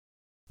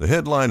The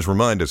headlines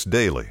remind us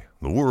daily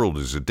the world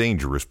is a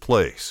dangerous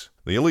place.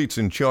 The elites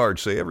in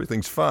charge say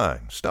everything's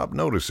fine, stop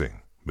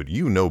noticing. But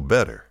you know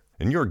better.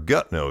 And your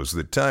gut knows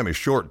that time is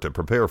short to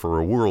prepare for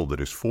a world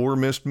that is 4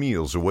 missed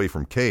meals away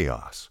from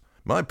chaos.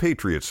 My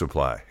Patriot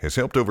Supply has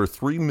helped over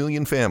 3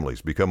 million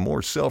families become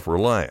more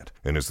self-reliant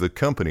and is the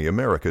company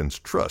Americans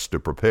trust to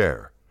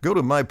prepare. Go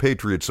to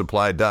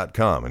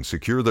MyPatriotSupply.com and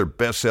secure their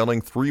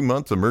best-selling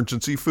 3-month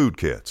emergency food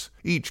kits.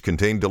 Each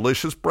contain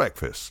delicious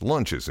breakfasts,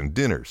 lunches, and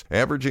dinners,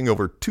 averaging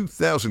over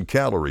 2,000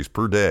 calories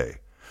per day.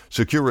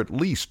 Secure at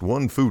least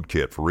 1 food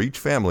kit for each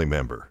family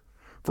member.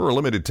 For a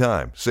limited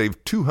time,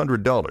 save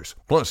 $200,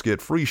 plus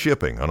get free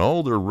shipping on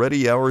all their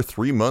Ready Hour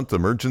 3-month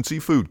emergency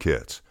food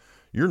kits.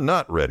 You're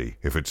not ready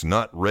if it's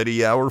not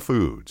Ready Hour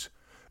Foods.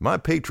 My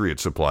Patriot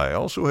Supply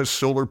also has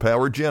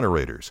solar-powered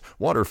generators,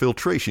 water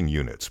filtration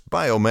units,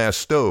 biomass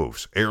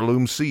stoves,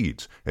 heirloom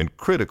seeds, and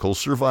critical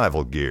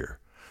survival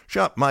gear.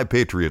 Shop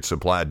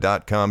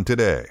MyPatriotSupply.com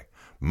today.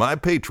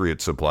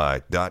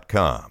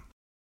 MyPatriotSupply.com.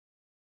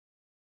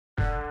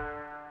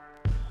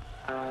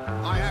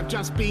 I have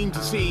just been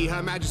to see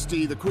Her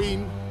Majesty the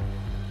Queen,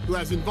 who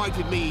has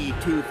invited me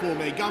to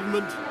form a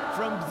government.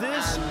 From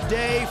this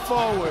day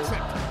forward,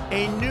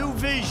 a new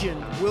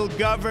vision will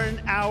govern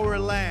our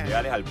land.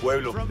 Leales al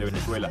pueblo de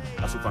Venezuela,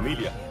 a su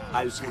familia,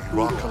 al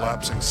futuro. Iraq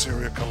collapsing,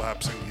 Syria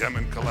collapsing,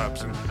 Yemen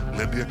collapsing,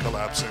 Libya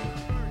collapsing,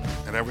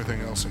 and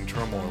everything else in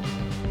turmoil.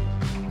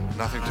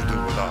 Nothing to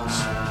do with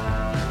us.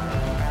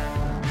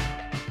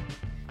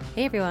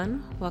 Hey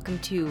everyone, welcome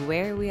to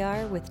Where We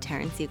Are with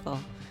Taryn Siegel,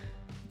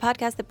 a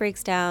podcast that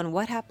breaks down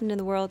what happened in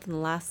the world in the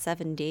last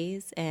 7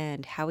 days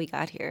and how we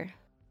got here.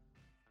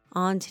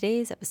 On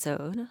today's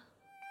episode,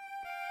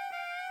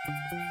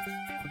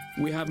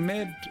 we have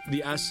made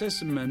the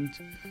assessment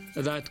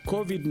that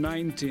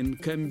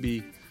COVID-19 can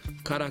be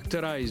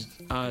characterized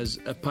as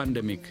a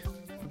pandemic.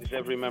 Does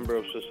every member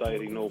of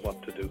society know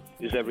what to do?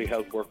 Is every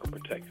health worker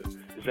protected?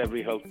 Does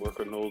every health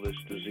worker know this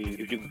disease?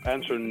 If you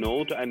answer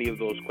no to any of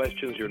those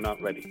questions, you're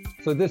not ready.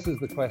 So this is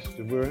the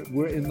question.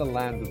 We're in the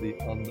land of the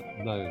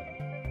unknown.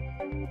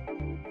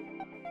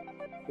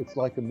 It's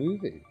like a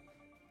movie.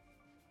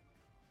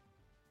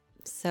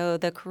 So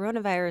the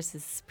coronavirus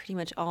is pretty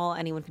much all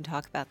anyone can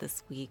talk about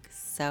this week,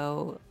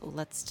 so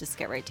let's just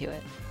get right to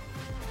it.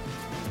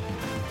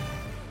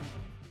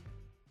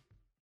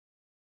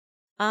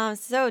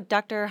 So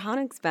Dr.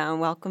 Honigsbaum,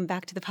 welcome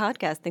back to the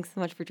podcast. Thanks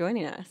so much for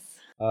joining us.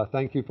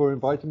 Thank you for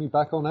inviting me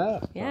back on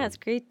air. Yeah, it's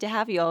great to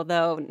have you,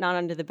 although not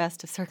under the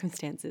best of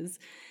circumstances.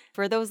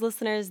 For those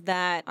listeners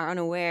that are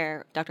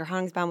unaware, Dr.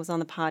 Honigsbaum was on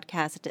the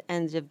podcast at the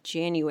end of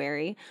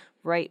January,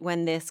 right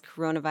when this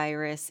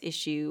coronavirus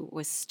issue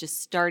was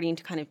just starting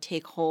to kind of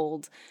take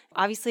hold.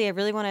 Obviously, I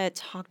really want to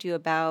talk to you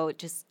about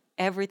just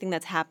everything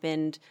that's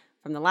happened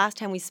from the last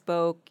time we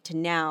spoke to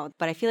now.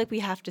 But I feel like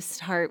we have to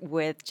start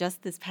with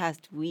just this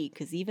past week,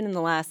 because even in the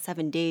last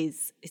 7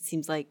 days, it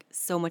seems like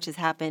so much has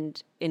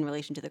happened in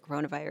relation to the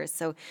coronavirus.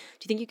 So do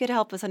you think you could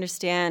help us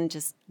understand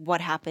just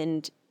what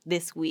happened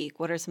this week?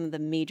 What are some of the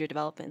major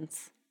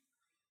developments?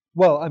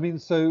 Well, I mean,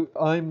 so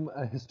I'm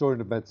a historian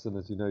of medicine,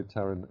 as you know,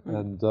 Taryn,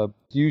 and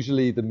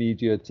usually the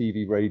media,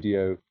 TV,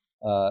 radio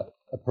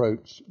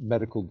approach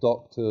medical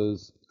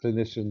doctors,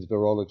 clinicians,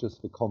 virologists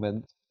for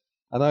comment.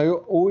 And I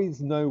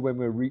always know when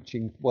we're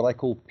reaching what I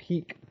call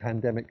peak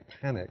pandemic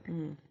panic,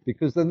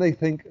 because then they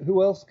think,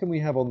 who else can we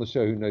have on the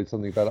show who knows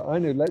something about it? I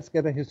know, let's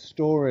get a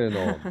historian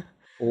on,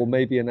 or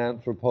maybe an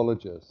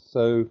anthropologist.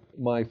 So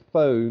my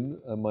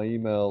phone and my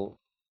email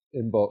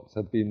inbox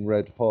have been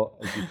red hot,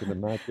 as you can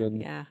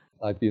imagine. Yeah.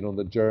 I've been on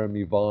the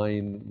Jeremy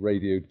Vine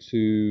Radio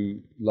 2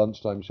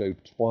 lunchtime show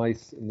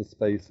twice in the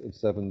space of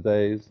 7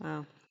 days.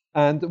 Wow.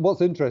 And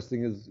what's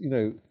interesting is,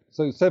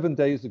 so 7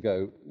 days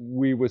ago,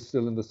 we were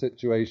still in the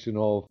situation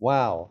of,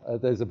 wow,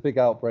 there's a big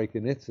outbreak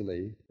in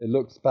Italy. It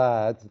looks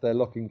bad. They're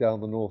locking down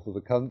the north of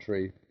the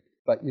country.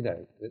 But,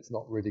 it's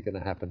not really going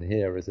to happen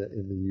here, is it,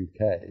 in the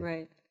UK?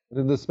 Right. And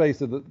in the space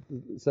of the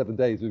 7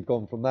 days, we've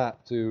gone from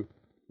that to,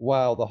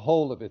 wow, the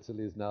whole of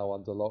Italy is now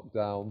under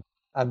lockdown.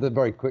 And then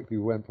very quickly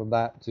we went from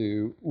that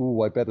to,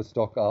 I better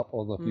stock up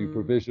on a few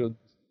provisions.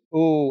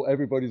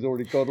 Everybody's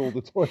already got all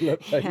the toilet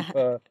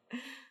paper.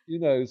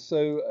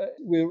 So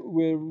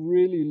we're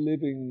really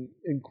living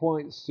in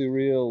quite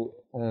surreal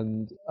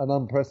and an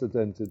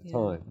unprecedented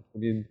time. I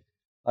mean,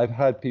 I've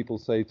had people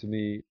say to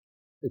me,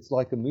 it's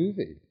like a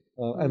movie.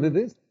 And it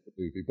is a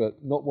movie,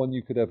 but not one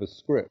you could ever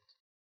script.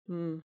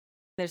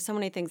 There's so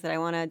many things that I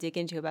want to dig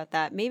into about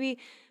that. Maybe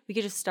we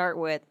could just start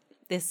with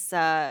this,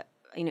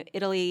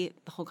 Italy,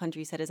 the whole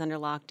country said is under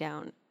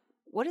lockdown.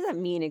 What does that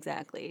mean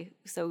exactly?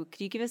 So could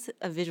you give us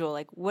a visual,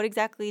 like what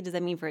exactly does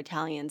that mean for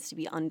Italians to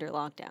be under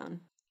lockdown?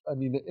 I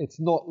mean,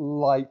 it's not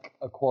like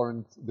the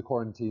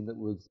quarantine that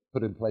was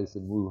put in place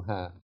in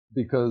Wuhan,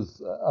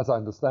 because as I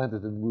understand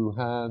it, in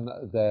Wuhan,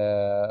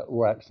 there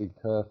were actually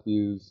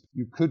curfews.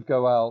 You could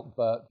go out,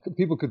 but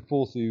people could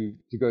force you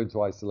to go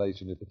into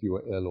isolation if you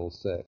were ill or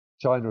sick.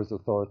 China is an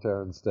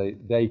authoritarian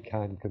state. They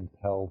can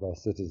compel their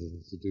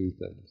citizens to do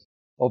things.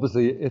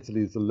 Obviously,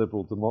 Italy is a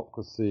liberal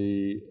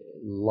democracy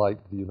like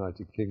the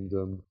United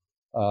Kingdom.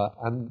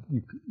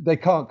 They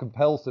can't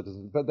compel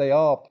citizens, but they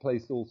are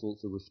placed all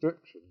sorts of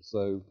restrictions.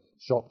 So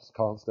shops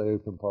can't stay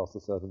open past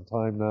a certain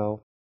time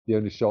now. The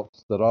only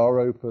shops that are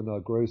open are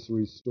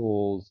grocery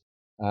stores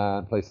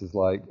and places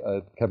like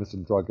chemists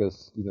and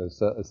druggists,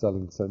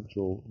 selling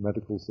essential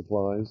medical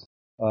supplies.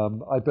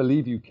 I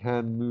believe you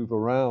can move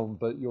around,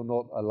 but you're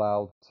not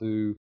allowed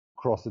to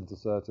cross into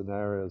certain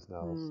areas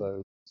now.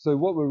 So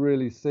what we're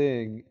really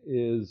seeing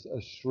is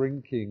a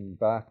shrinking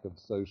back of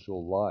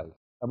social life.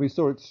 And we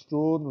saw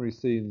extraordinary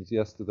scenes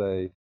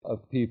yesterday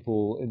of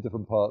people in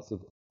different parts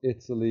of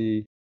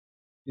Italy,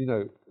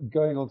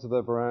 going onto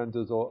their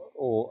verandas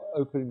or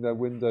opening their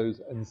windows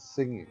and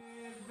singing.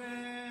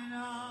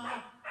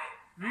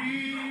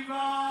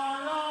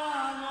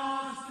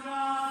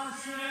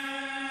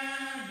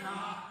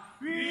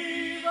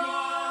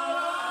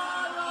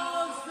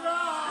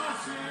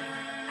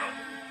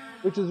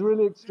 Which is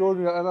really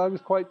extraordinary, and I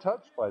was quite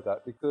touched by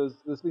that because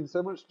there's been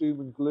so much doom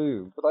and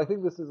gloom, but I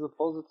think this is a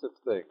positive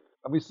thing.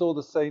 And we saw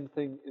the same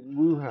thing in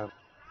Wuhan.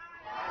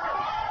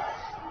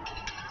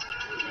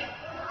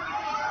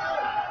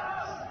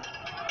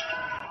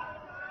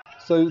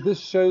 So this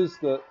shows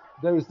that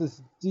there is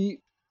this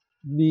deep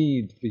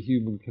need for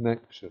human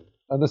connection,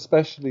 and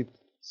especially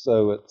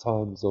so at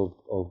times of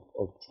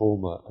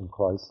trauma and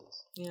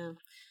crisis. Yeah.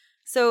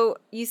 So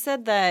you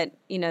said that,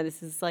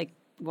 this is like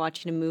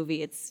watching a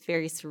movie. It's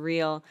very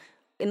surreal.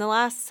 In the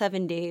last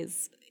 7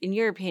 days, in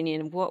your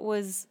opinion, what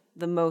was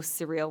the most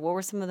surreal? What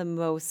were some of the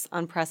most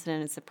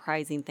unprecedented,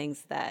 surprising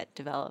things that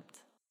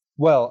developed?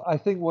 Well, I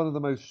think one of the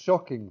most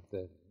shocking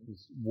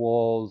things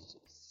was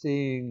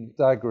seeing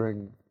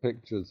staggering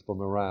pictures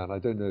from Iran. I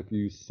don't know if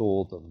you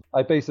saw them.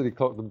 I basically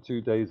clocked them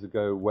 2 days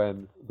ago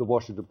when the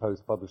Washington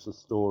Post published a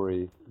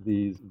story,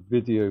 these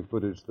video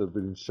footage that have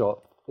been shot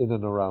in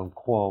and around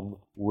Qom,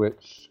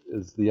 which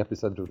is the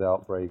epicenter of the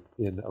outbreak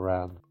in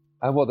Iran.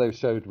 And what they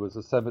showed was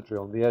a cemetery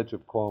on the edge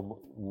of Qom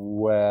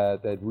where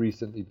they'd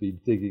recently been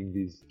digging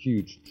these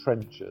huge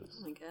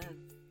trenches. Oh my God.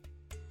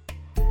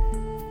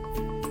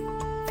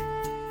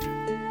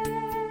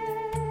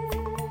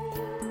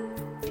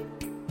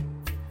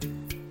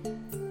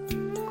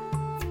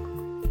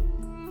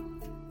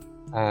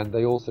 And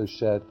they also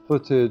shared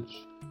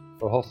footage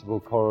of hospital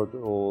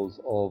corridors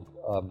of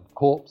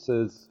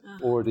corpses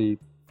already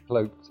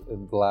cloaked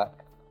in black,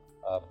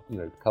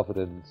 covered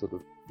in sort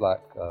of black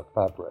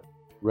fabric,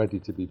 ready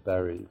to be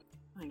buried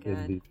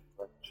in these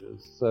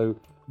trenches. So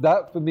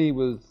that for me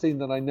was a scene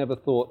that I never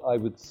thought I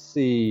would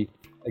see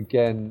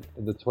again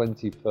in the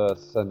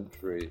 21st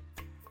century.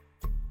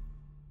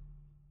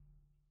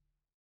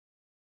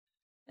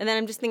 And then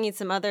I'm just thinking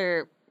some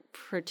other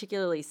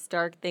particularly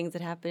stark things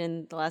that happened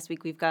in the last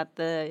week. We've got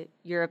the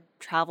Europe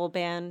travel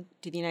ban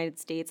to the United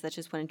States that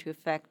just went into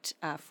effect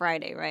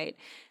Friday, right?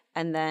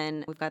 And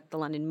then we've got the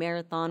London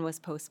Marathon was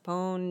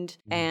postponed.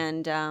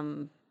 And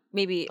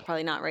maybe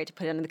probably not right to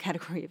put it under the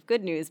category of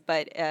good news,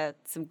 but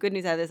some good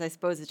news out of this, I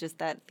suppose, is just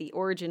that the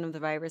origin of the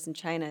virus in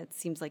China, it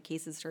seems like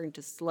cases are starting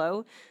to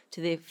slow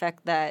to the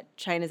effect that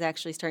China is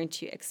actually starting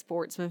to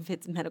export some of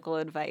its medical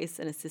advice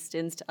and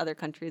assistance to other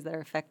countries that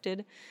are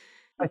affected.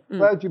 I'm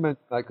glad you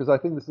mentioned that because I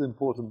think this is an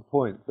important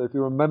point. So if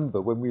you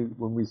remember when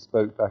we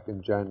spoke back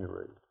in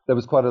January, there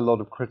was quite a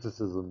lot of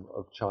criticism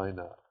of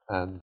China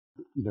and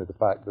the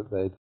fact that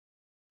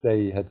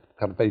they had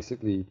kind of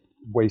basically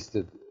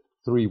wasted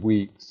 3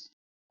 weeks,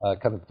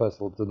 kind of first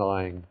of all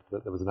denying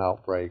that there was an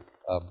outbreak,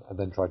 and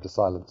then tried to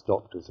silence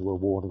doctors who were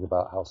warning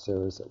about how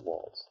serious it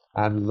was,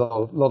 and a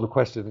lot of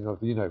questioning of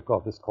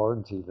God, this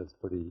quarantine is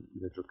pretty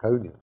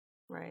draconian.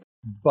 Right.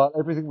 But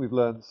everything we've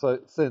learned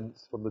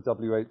since from the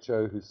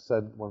WHO, who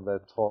sent one of their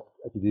top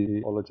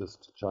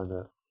epidemiologists to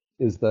China,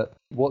 is that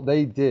what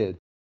they did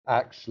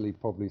actually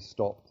probably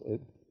stopped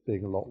it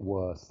being a lot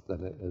worse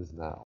than it is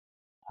now.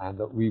 And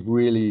that we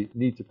really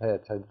need to pay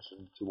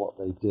attention to what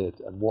they did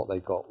and what they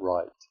got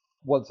right.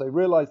 Once they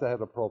realized they had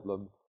a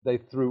problem, they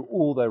threw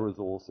all their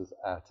resources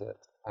at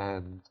it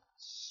and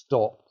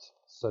stopped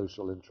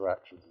social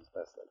interactions as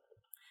best they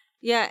could.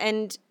 Yeah,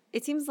 and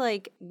it seems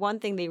like one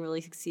thing they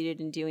really succeeded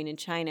in doing in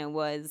China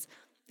was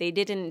they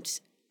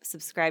didn't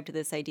subscribe to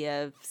this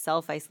idea of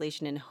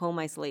self-isolation and home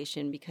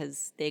isolation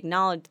because they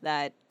acknowledged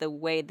that the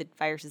way the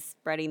virus is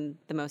spreading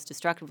the most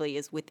destructively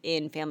is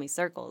within family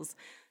circles.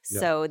 Yeah.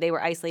 So they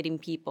were isolating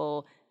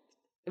people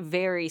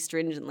very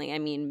stringently. I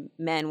mean,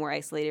 men were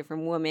isolated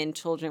from women,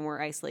 children were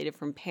isolated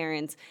from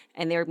parents,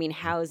 and they were being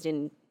housed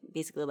in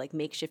basically like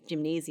makeshift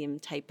gymnasium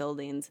type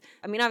buildings.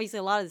 I mean, obviously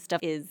a lot of this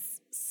stuff is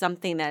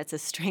something that's a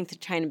strength of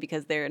China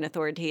because they're an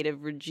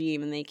authoritative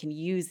regime and they can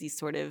use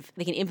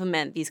they can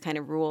implement these kind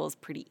of rules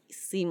pretty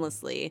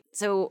seamlessly.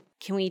 So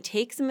can we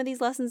take some of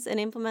these lessons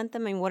and implement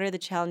them? I mean, what are the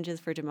challenges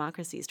for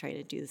democracies trying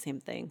to do the same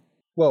thing?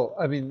 Well,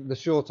 I mean, the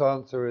short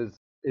answer is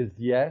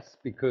yes,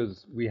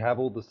 because we have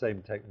all the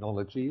same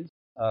technologies.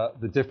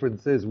 The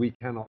difference is we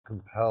cannot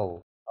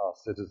compel our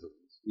citizens.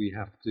 We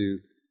have to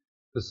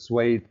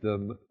persuade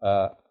them.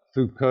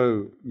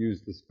 Foucault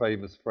used this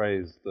famous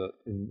phrase that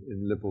in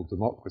liberal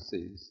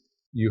democracies,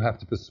 you have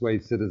to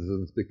persuade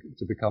citizens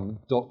to become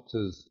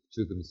doctors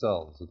to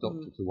themselves, a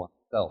doctor to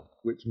oneself,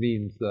 which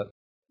means that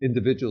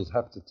individuals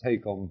have to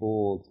take on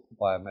board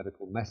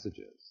biomedical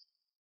messages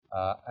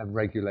and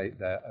regulate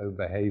their own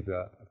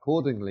behavior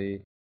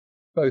accordingly,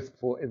 both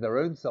in their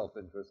own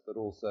self-interest, but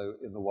also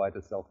in the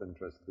wider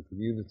self-interest of the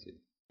community.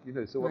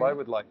 So what I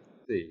would like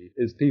to see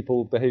is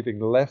people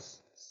behaving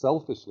less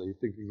selfishly,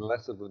 thinking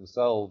less of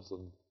themselves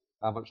and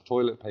how much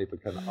toilet paper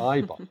can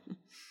I buy,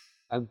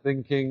 and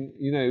thinking,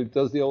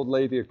 does the old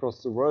lady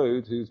across the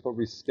road, who's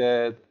probably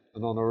scared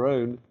and on her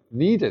own,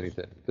 need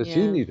anything? Does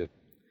she need it?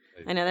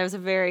 I know there was a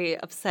very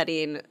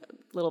upsetting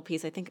little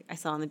piece I think I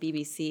saw on the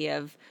BBC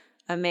of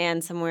a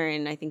man somewhere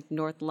in, I think,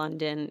 North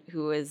London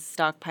who was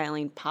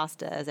stockpiling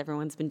pasta, as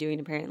everyone's been doing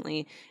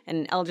apparently. And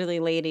an elderly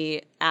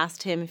lady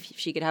asked him if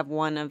she could have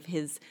one of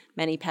his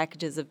many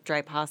packages of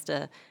dry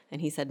pasta,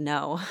 and he said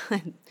no.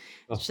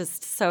 It's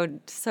just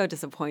so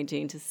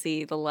disappointing to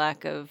see the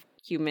lack of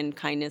human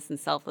kindness and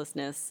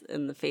selflessness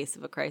in the face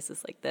of a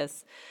crisis like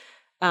this.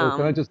 Well,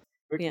 can I just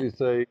quickly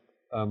say,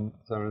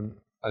 Sarah,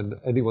 and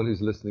anyone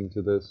who's listening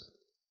to this,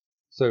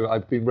 so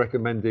I've been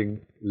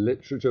recommending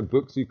literature,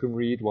 books you can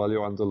read while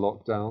you're under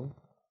lockdown.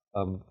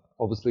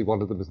 Obviously,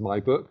 one of them is my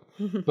book,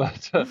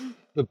 but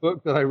the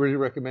book that I really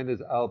recommend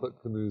is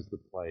Albert Camus' The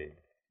Plague,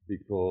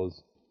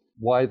 because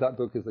why that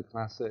book is a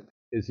classic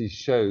is he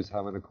shows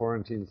how in a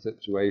quarantine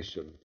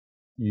situation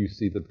you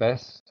see the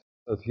best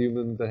of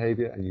human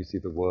behavior and you see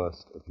the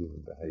worst of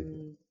human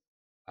behavior.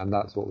 And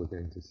that's what we're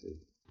going to see.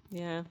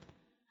 Yeah.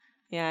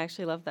 Yeah, I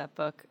actually love that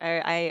book.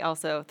 I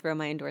also throw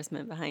my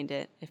endorsement behind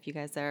it if you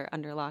guys are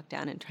under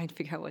lockdown and trying to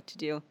figure out what to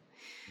do.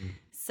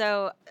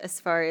 So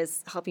as far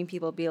as helping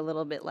people be a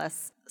little bit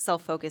less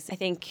self-focused, I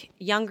think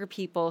younger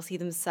people see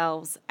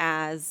themselves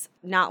as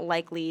not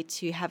likely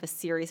to have a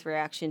serious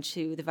reaction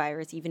to the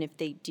virus, even if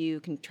they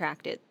do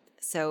contract it.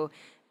 So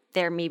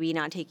they're maybe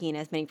not taking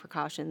as many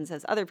precautions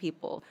as other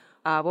people.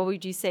 What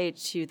would you say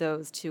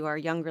to our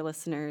younger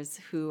listeners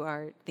who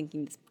are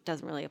thinking this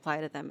doesn't really apply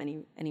to them,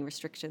 any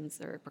restrictions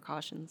or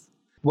precautions?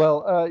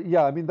 Well,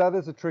 that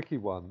is a tricky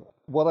one.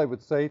 What I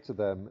would say to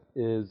them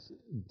is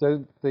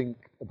don't think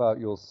about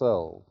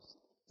yourselves.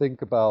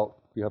 Think about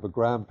if you have a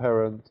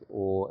grandparent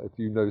or if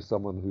you know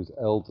someone who's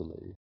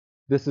elderly.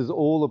 This is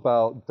all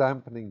about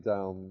dampening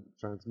down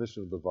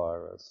transmission of the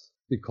virus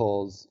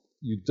because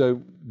you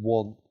don't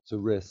want to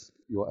risk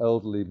your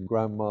elderly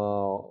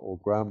grandma or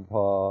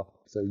grandpa.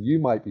 So you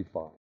might be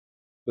fine.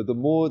 But the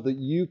more that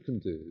you can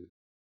do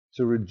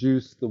to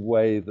reduce the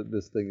way that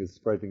this thing is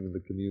spreading in the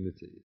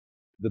community,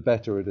 the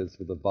better it is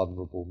for the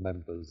vulnerable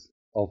members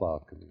of our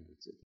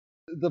community.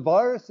 The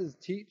virus is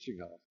teaching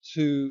us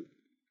to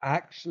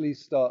actually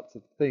start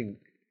to think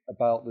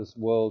about this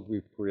world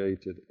we've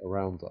created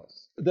around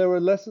us. There are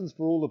lessons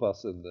for all of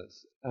us in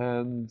this,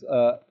 and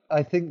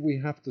I think we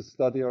have to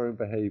study our own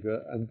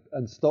behavior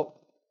and stop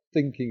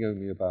thinking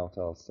only about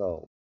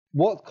ourselves.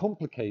 What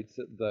complicates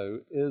it, though,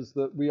 is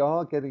that we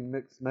are getting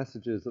mixed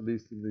messages, at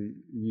least in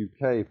the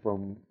UK,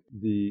 from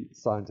the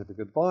scientific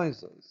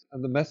advisors.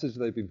 And the message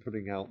they've been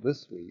putting out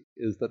this week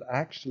is that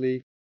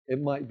actually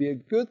it might be a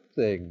good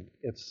thing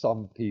if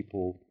some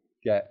people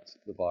get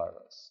the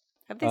virus.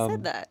 Have they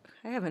said that?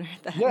 I haven't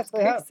heard that. Yes,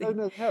 they have.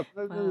 No, they have.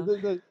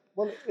 Wow.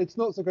 Well, it's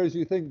not so crazy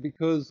you think,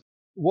 because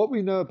what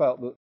we know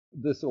about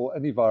this or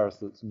any virus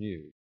that's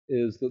new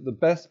is that the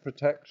best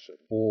protection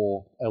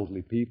for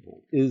elderly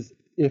people is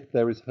if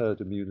there is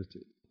herd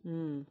immunity.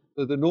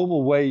 So the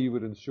normal way you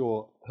would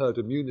ensure herd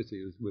immunity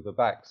is with a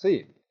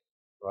vaccine,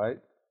 right?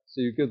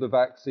 So you give the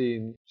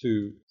vaccine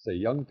to, say,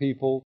 young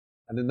people,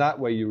 and in that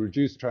way you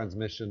reduce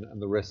transmission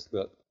and the risk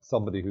that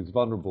somebody who's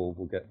vulnerable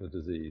will get the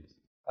disease.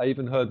 I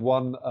even heard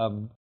one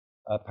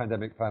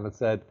pandemic planner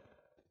said,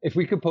 if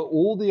we could put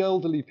all the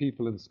elderly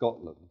people in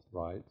Scotland,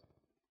 right,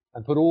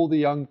 and put all the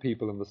young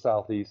people in the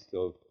southeast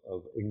of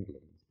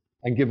England,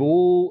 and give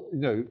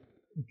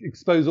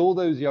expose all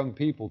those young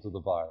people to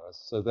the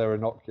virus so they're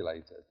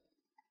inoculated,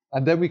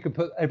 and then we could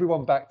put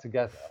everyone back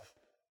together,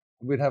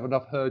 and we'd have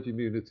enough herd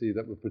immunity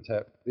that would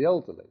protect the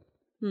elderly.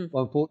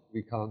 Well,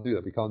 unfortunately, we can't do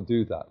that. We can't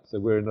do that. So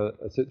we're in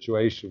a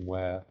situation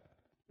where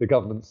the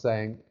government's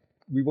saying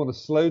we want to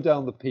slow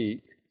down the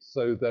peak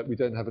so that we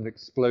don't have an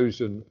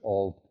explosion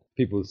of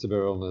people with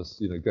severe illness,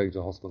 going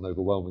to hospital and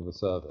overwhelming the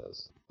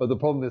service. But the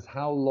problem is,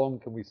 how long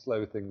can we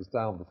slow things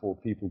down before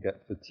people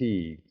get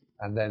fatigued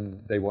and then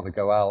they want to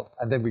go out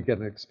and then we get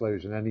an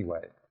explosion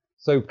anyway?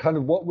 So kind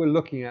of what we're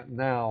looking at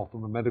now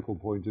from a medical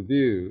point of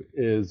view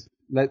is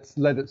let's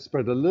let it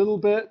spread a little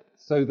bit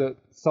so that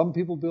some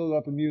people build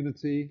up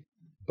immunity,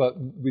 but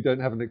we don't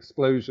have an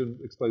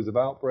explosive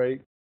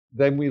outbreak.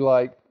 Then we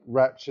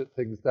ratchet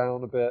things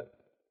down a bit,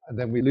 and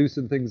then we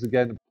loosen things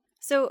again.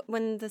 So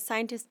when the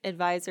scientist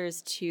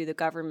advisors to the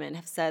government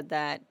have said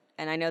that,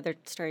 and I know they're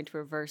starting to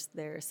reverse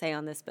their say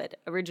on this, but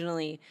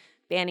originally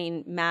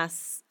banning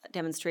mass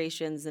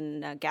demonstrations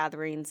and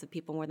gatherings of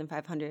people more than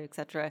 500, et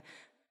cetera,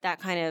 that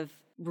kind of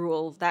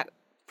rule, that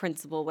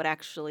principle would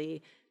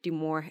actually do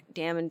more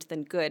damage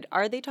than good.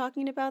 Are they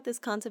talking about this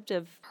concept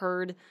of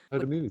herd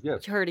immunity?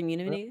 Yes. Herd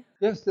immunity?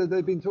 Yes,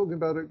 they've been talking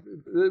about it.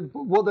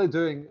 What they're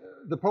doing,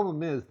 the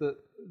problem is that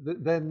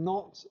they're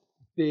not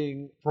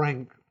being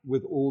frank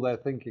with all their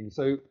thinking.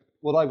 So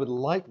what I would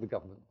like the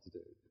government to do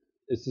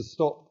is to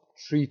stop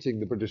treating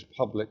the British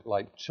public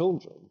like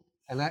children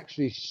and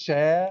actually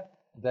share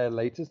their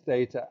latest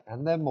data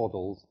and their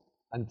models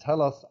and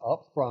tell us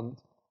up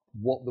front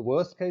what the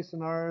worst case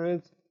scenario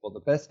is, what the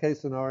best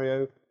case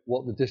scenario,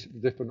 what the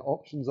different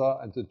options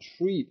are, and to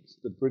treat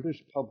the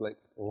British public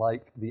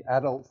like the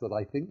adults that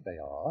I think they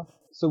are.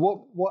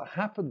 So what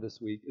happened this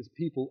week is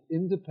people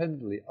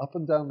independently, up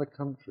and down the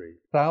country,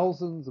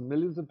 thousands and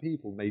millions of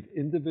people made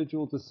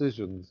individual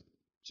decisions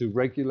to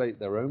regulate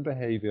their own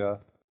behavior,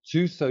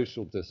 to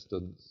social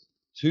distance,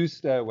 to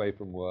stay away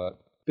from work.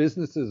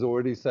 Businesses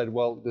already said,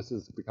 well, this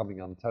is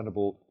becoming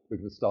untenable, we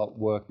can start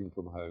working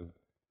from home.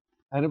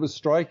 And it was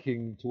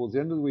striking towards the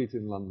end of the week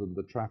in London,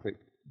 the traffic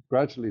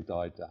gradually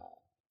died down.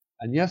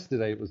 And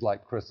yesterday it was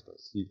like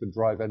Christmas. You can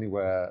drive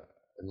anywhere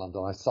in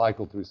London. I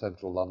cycled through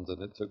central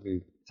London. It took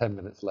me 10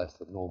 minutes less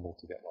than normal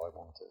to get where I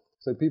wanted.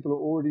 So people are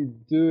already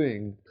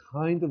doing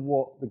kind of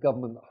what the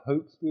government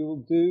hopes we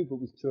will do, but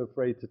was too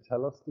afraid to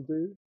tell us to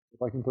do,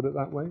 if I can put it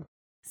that way.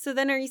 So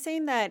then are you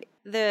saying that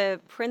the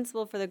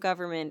principle for the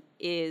government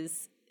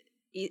is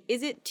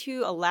it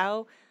to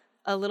allow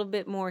a little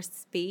bit more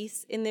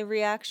space in the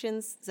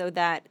reactions so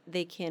that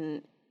they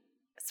can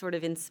sort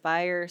of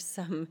inspire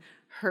some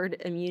herd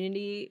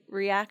immunity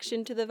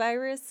reaction to the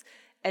virus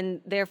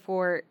and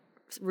therefore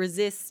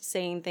resist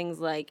saying things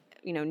like,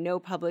 no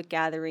public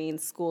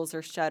gatherings, schools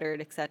are shuttered,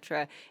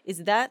 etc.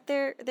 Is that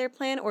their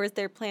plan, or is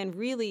their plan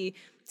really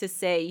to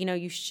say,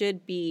 you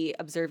should be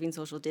observing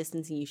social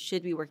distancing, you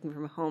should be working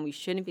from home, you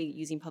shouldn't be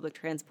using public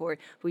transport,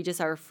 we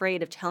just are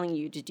afraid of telling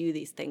you to do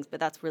these things, but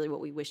that's really what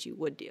we wish you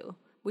would do?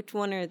 Which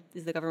one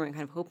is the government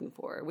kind of hoping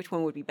for? Which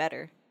one would be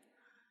better?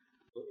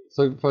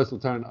 So first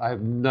of all, Taryn, I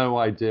have no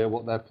idea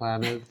what their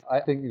plan is.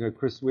 I think,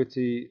 Chris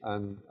Whitty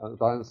and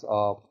Vance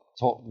are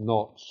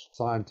top-notch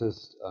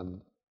scientists,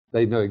 and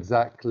they know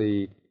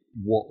exactly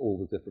what all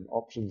the different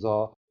options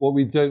are. What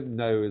we don't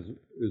know is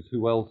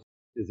who else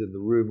is in the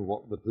room and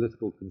what the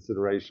political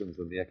considerations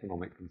and the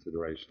economic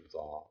considerations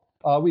are.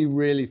 Are we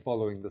really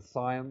following the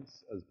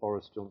science, as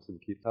Boris Johnson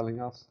keeps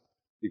telling us?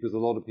 Because a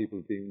lot of people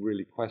have been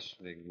really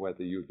questioning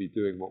whether you would be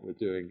doing what we're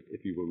doing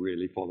if you were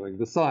really following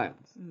the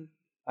science. Mm.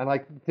 And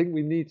I think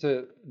we need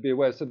to be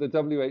aware. So the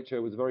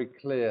WHO was very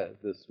clear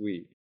this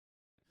week.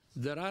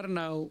 There are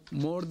now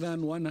more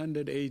than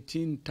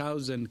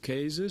 118,000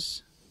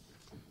 cases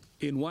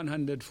in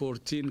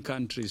 114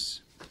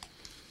 countries,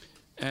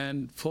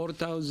 and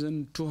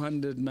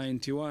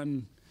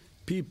 4,291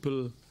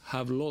 people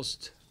have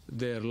lost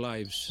their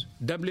lives.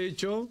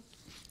 WHO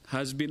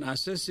has been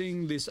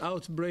assessing this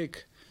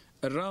outbreak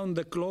around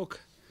the clock,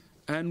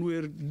 and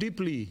we're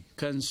deeply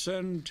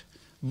concerned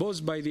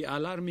both by the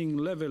alarming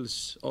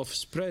levels of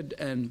spread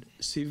and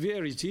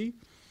severity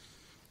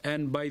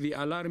and by the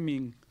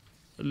alarming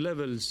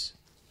levels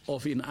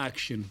of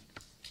inaction.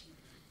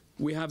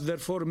 We have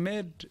therefore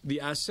made the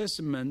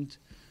assessment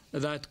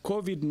that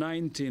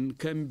COVID-19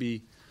 can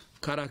be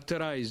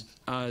characterized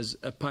as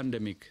a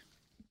pandemic.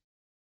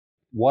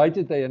 Why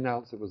did they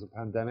announce it was a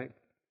pandemic?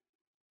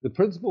 The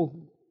principal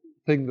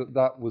thing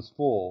that was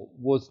for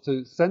was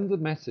to send a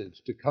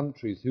message to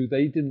countries who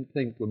they didn't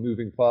think were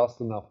moving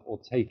fast enough or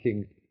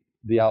taking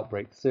the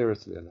outbreak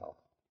seriously enough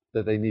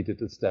that they needed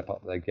to step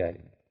up their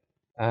game.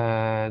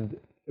 And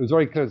it was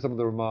very clear in some of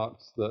the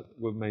remarks that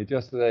were made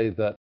yesterday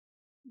that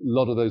a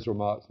lot of those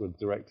remarks were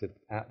directed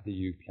at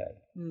the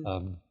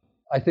UK.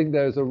 I think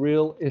there's a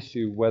real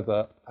issue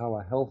whether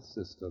our health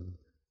system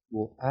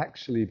will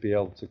actually be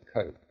able to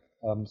cope.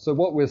 So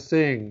what we're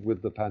seeing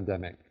with the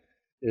pandemic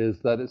is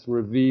that it's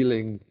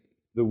revealing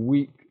the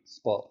weak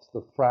spots,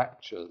 the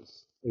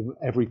fractures in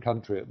every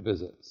country it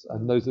visits.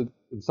 And those are,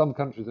 in some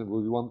countries it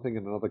will be one thing,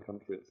 in another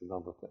country it's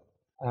another thing.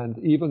 And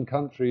even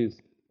countries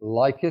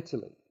like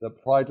Italy,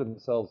 that pride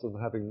themselves on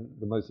having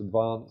the most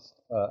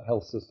advanced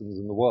health systems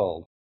in the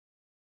world,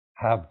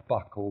 have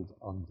buckled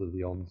under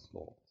the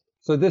onslaught.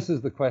 So this is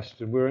the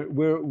question.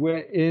 We're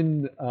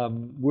in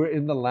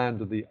the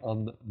land of the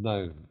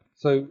unknown.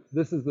 So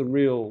this is the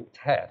real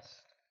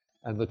test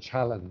and the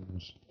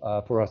challenge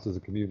for us as a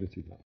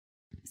community now.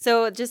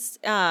 So just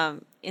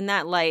in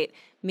that light,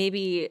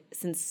 maybe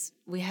since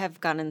we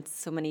have gotten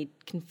so many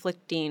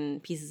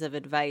conflicting pieces of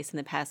advice in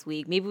the past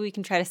week, maybe we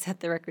can try to set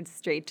the record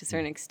straight to a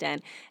certain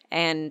extent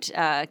and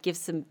give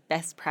some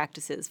best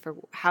practices for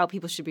how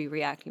people should be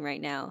reacting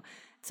right now.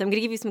 So I'm going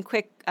to give you some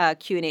quick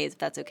Q&As, if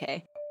that's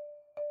okay.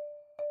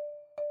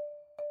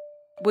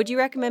 Would you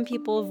recommend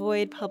people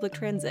avoid public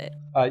transit?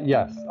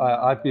 Yes,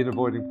 I've been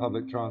avoiding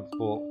public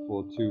transport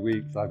for 2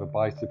 weeks. I have a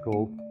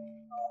bicycle.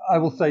 I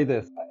will say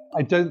this.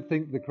 I don't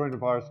think the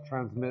coronavirus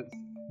transmits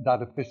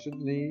that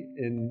efficiently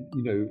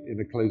in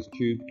a closed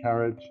tube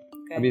carriage.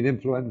 Okay. I mean,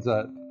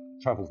 influenza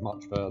travels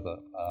much further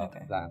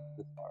than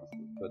this virus.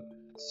 But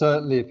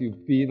certainly if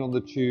you've been on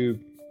the tube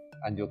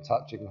and you're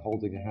touching and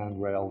holding a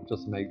handrail,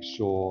 just make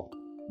sure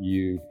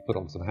you put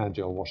on some hand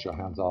gel, wash your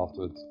hands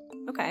afterwards.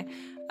 Okay.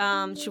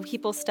 Should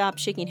people stop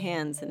shaking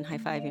hands and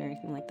high-fiving or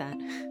anything like that?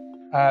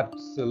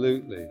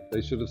 Absolutely.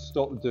 They should have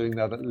stopped doing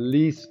that at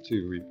least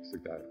 2 weeks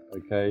ago,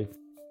 okay?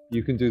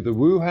 You can do the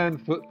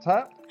Wuhan foot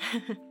tap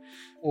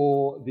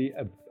or the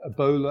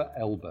Ebola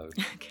elbow.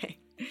 Okay.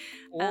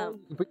 Or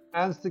you put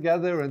your hands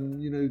together and,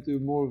 do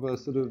more of a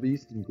sort of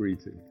Eastern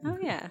greeting. Oh,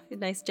 yeah. A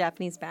nice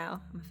Japanese bow.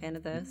 I'm a fan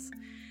of those.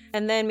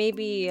 And then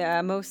maybe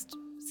most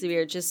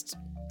severe, just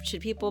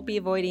should people be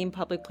avoiding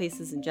public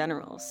places in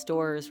general?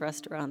 Stores,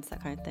 restaurants,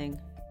 that kind of thing?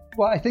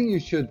 Well, I think you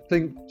should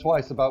think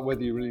twice about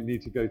whether you really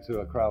need to go to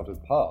a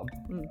crowded pub.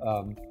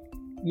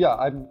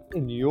 I'm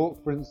in New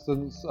York, for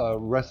instance,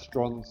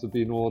 restaurants have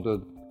been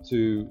ordered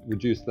to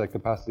reduce their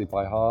capacity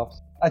by half.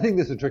 I think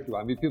this is a tricky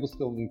one. I mean, people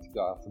still need to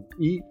go out and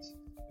eat.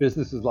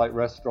 Businesses like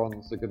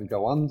restaurants are going to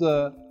go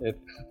under if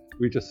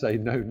we just say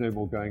no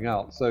more going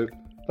out.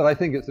 But I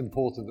think it's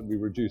important that we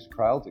reduce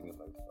crowding in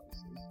those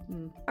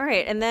places. All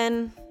right, and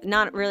then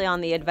not really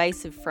on the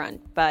advisive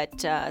front,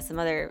 but some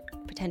other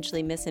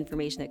potentially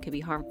misinformation that could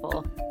be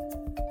harmful.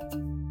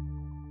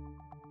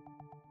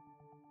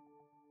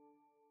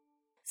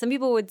 Some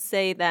people would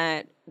say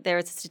that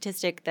there's a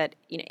statistic that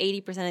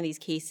 80% of these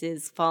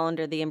cases fall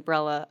under the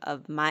umbrella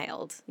of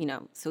mild.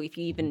 So if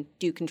you even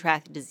do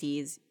contract the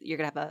disease, you're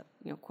gonna have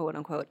a quote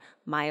unquote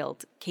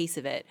mild case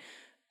of it.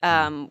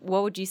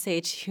 What would you say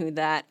to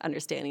that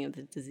understanding of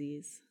the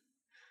disease?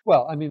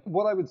 Well, I mean,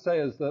 what I would say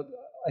is that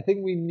I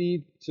think we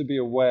need to be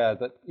aware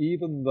that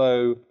even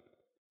though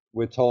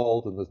we're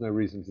told, and there's no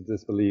reason to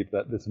disbelieve,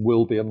 that this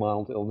will be a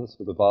mild illness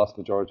for the vast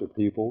majority of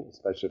people,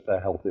 especially if they're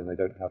healthy and they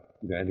don't have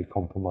any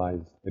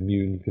compromised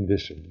immune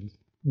conditions.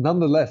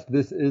 Nonetheless,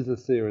 this is a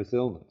serious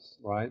illness,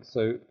 right?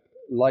 So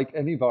like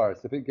any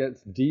virus, if it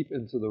gets deep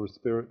into the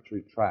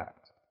respiratory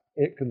tract,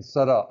 it can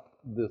set up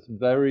this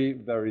very,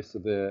 very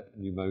severe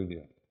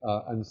pneumonia.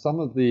 And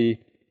some of the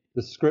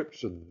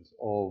descriptions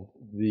of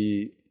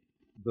the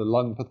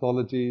lung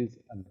pathologies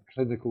and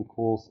clinical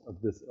course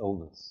of this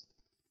illness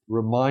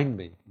remind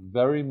me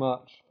very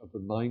much of the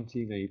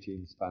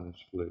 1918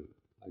 Spanish flu,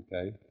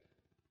 okay?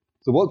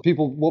 So what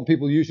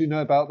people usually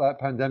know about that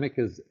pandemic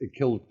is it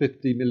killed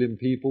 50 million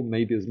people,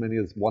 maybe as many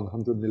as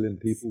 100 million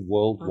people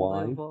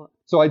worldwide.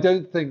 So I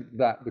don't think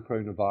that the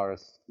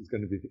coronavirus is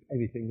going to be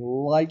anything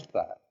like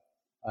that.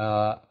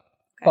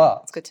 Okay,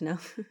 but it's good to know.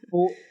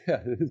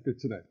 Yeah, it is good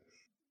to know.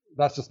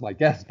 That's just my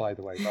guess, by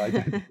the way.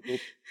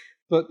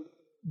 But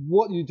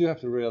what you do have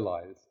to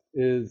realize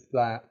is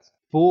that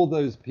for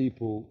those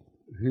people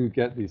who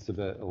get these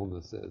severe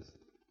illnesses,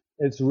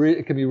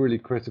 it can be really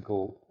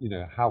critical,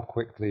 how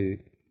quickly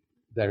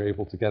they're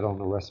able to get on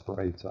a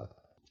respirator.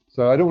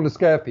 So I don't want to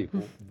scare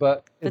people,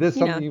 but it is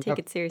something you take have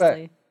it to seriously.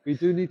 respect. We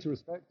do need to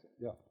respect it,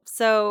 yeah.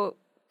 So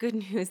good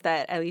news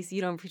that at least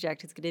you don't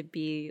project it's going to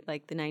be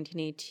like the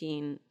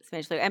 1918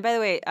 Spanish flu. And by the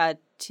way,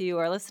 to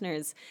our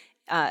listeners,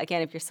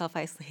 again, if you're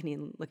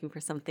self-isolating, looking for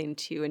something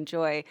to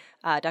enjoy,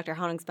 Dr.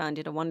 Honungsbaum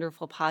did a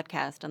wonderful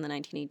podcast on the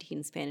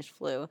 1918 Spanish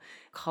flu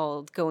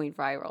called Going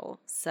Viral.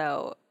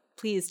 So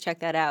please check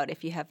that out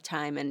if you have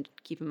time, and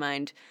keep in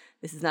mind,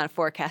 this is not a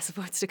forecast of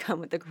what's to come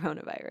with the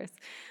coronavirus.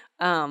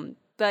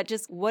 But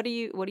just what do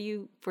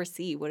you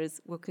foresee?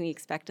 What can we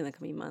expect in the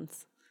coming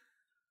months?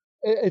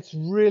 It's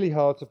really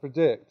hard to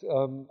predict.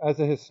 As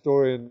a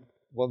historian,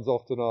 one's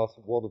often asked,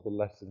 what are the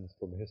lessons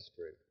from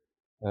history?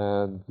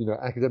 And,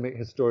 academic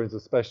historians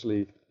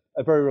especially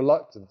are very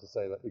reluctant to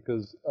say that,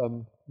 because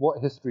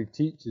what history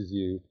teaches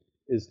you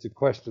is to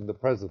question the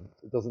present.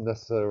 It doesn't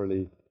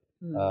necessarily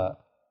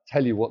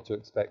tell you what to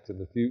expect in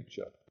the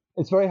future.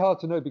 It's very hard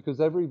to know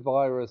because every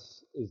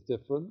virus is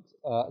different.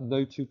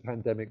 No two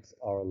pandemics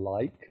are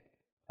alike.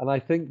 And I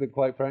think that,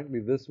 quite frankly,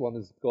 this one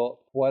has got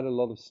quite a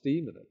lot of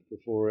steam in it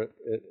before it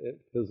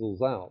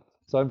fizzles out.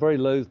 So I'm very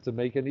loath to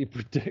make any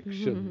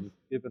predictions,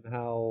 given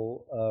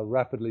how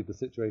rapidly the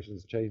situation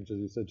has changed, as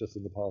you said, just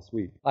in the past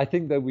week. I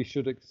think that we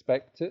should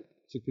expect it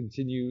to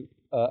continue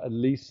at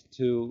least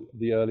to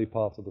the early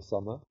part of the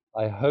summer.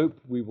 I hope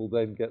we will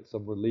then get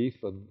some relief,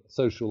 and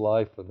social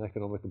life and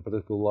economic and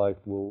political life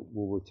will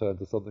return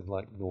to something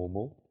like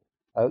normal.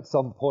 At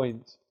some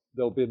point,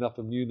 there'll be enough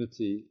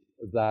immunity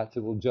that it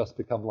will just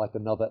become like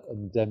another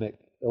endemic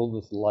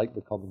illness like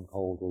the common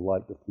cold or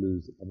like the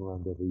flus that come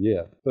around every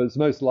year. But it's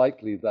most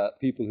likely that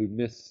people who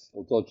miss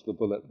or dodge the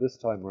bullet this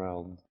time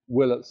around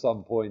will at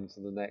some point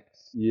in the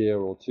next year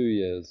or 2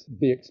 years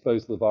be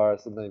exposed to the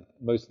virus, and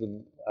most of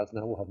them, as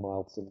now, will have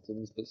mild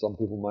symptoms, but some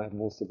people might have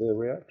more severe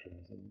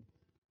reactions. And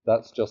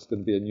that's just going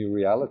to be a new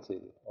reality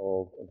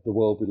of the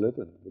world we live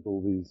in, with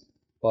all these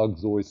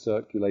bugs always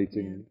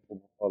circulating from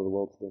one part of the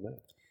world to the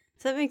next.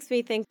 So that makes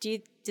me think,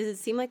 does it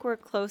seem like we're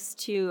close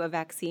to a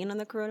vaccine on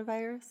the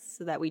coronavirus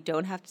so that we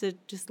don't have to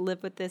just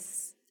live with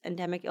this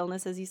endemic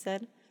illness, as you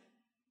said?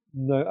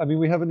 No, I mean,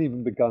 we haven't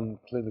even begun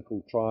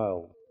clinical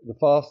trials. The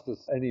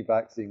fastest any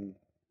vaccine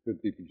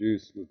could be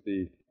produced would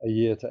be a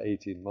year to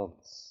 18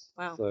 months.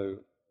 Wow. So,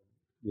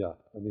 yeah,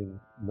 I mean,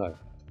 no.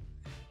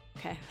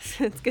 Okay,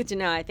 it's good to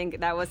know. I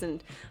think I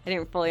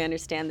didn't fully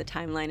understand the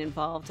timeline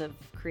involved of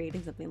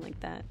creating something like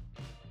that.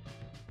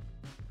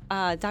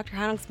 Dr.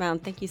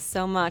 Honungsbaum, thank you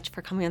so much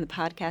for coming on the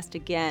podcast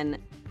again.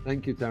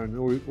 Thank you, Taryn.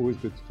 Always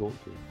good to talk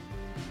to you.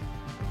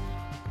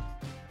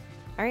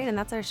 All right, and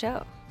that's our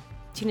show.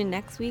 Tune in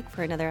next week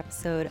for another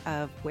episode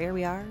of Where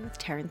We Are with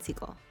Taryn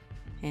Siegel.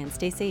 And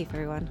stay safe,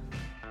 everyone.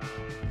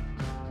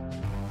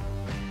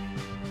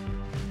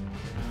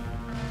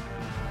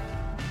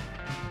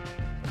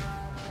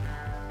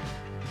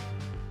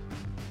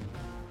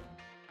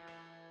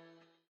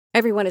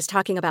 Everyone is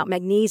talking about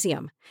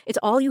magnesium. It's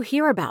all you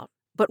hear about.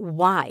 But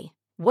why?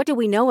 What do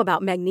we know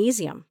about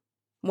magnesium?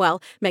 Well,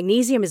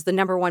 magnesium is the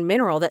number one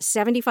mineral that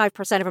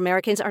 75% of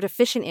Americans are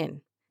deficient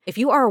in. If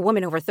you are a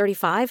woman over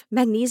 35,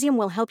 magnesium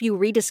will help you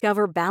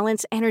rediscover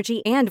balance,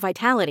 energy, and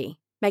vitality.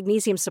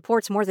 Magnesium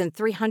supports more than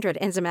 300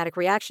 enzymatic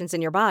reactions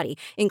in your body,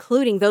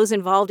 including those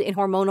involved in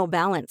hormonal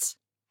balance.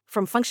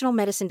 From functional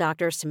medicine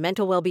doctors to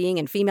mental well-being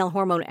and female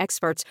hormone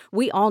experts,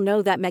 we all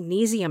know that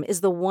magnesium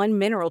is the one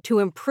mineral to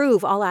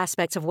improve all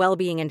aspects of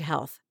well-being and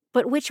health.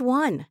 But which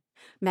one?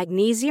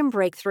 Magnesium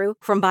Breakthrough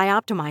from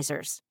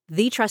Bioptimizers,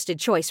 the trusted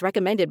choice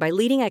recommended by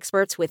leading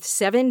experts with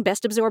 7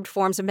 best-absorbed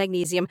forms of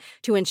magnesium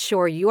to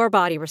ensure your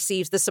body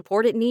receives the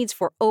support it needs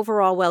for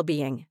overall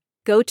well-being.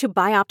 Go to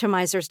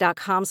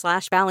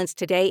bioptimizers.com/balance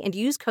today and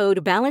use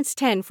code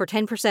BALANCE10 for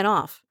 10%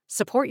 off.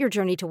 Support your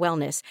journey to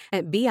wellness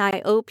at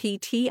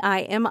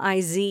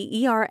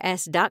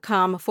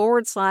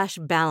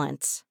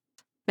bioptimizers.com/balance.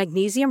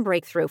 Magnesium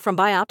Breakthrough from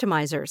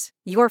Bioptimizers,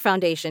 your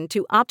foundation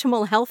to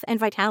optimal health and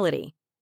vitality.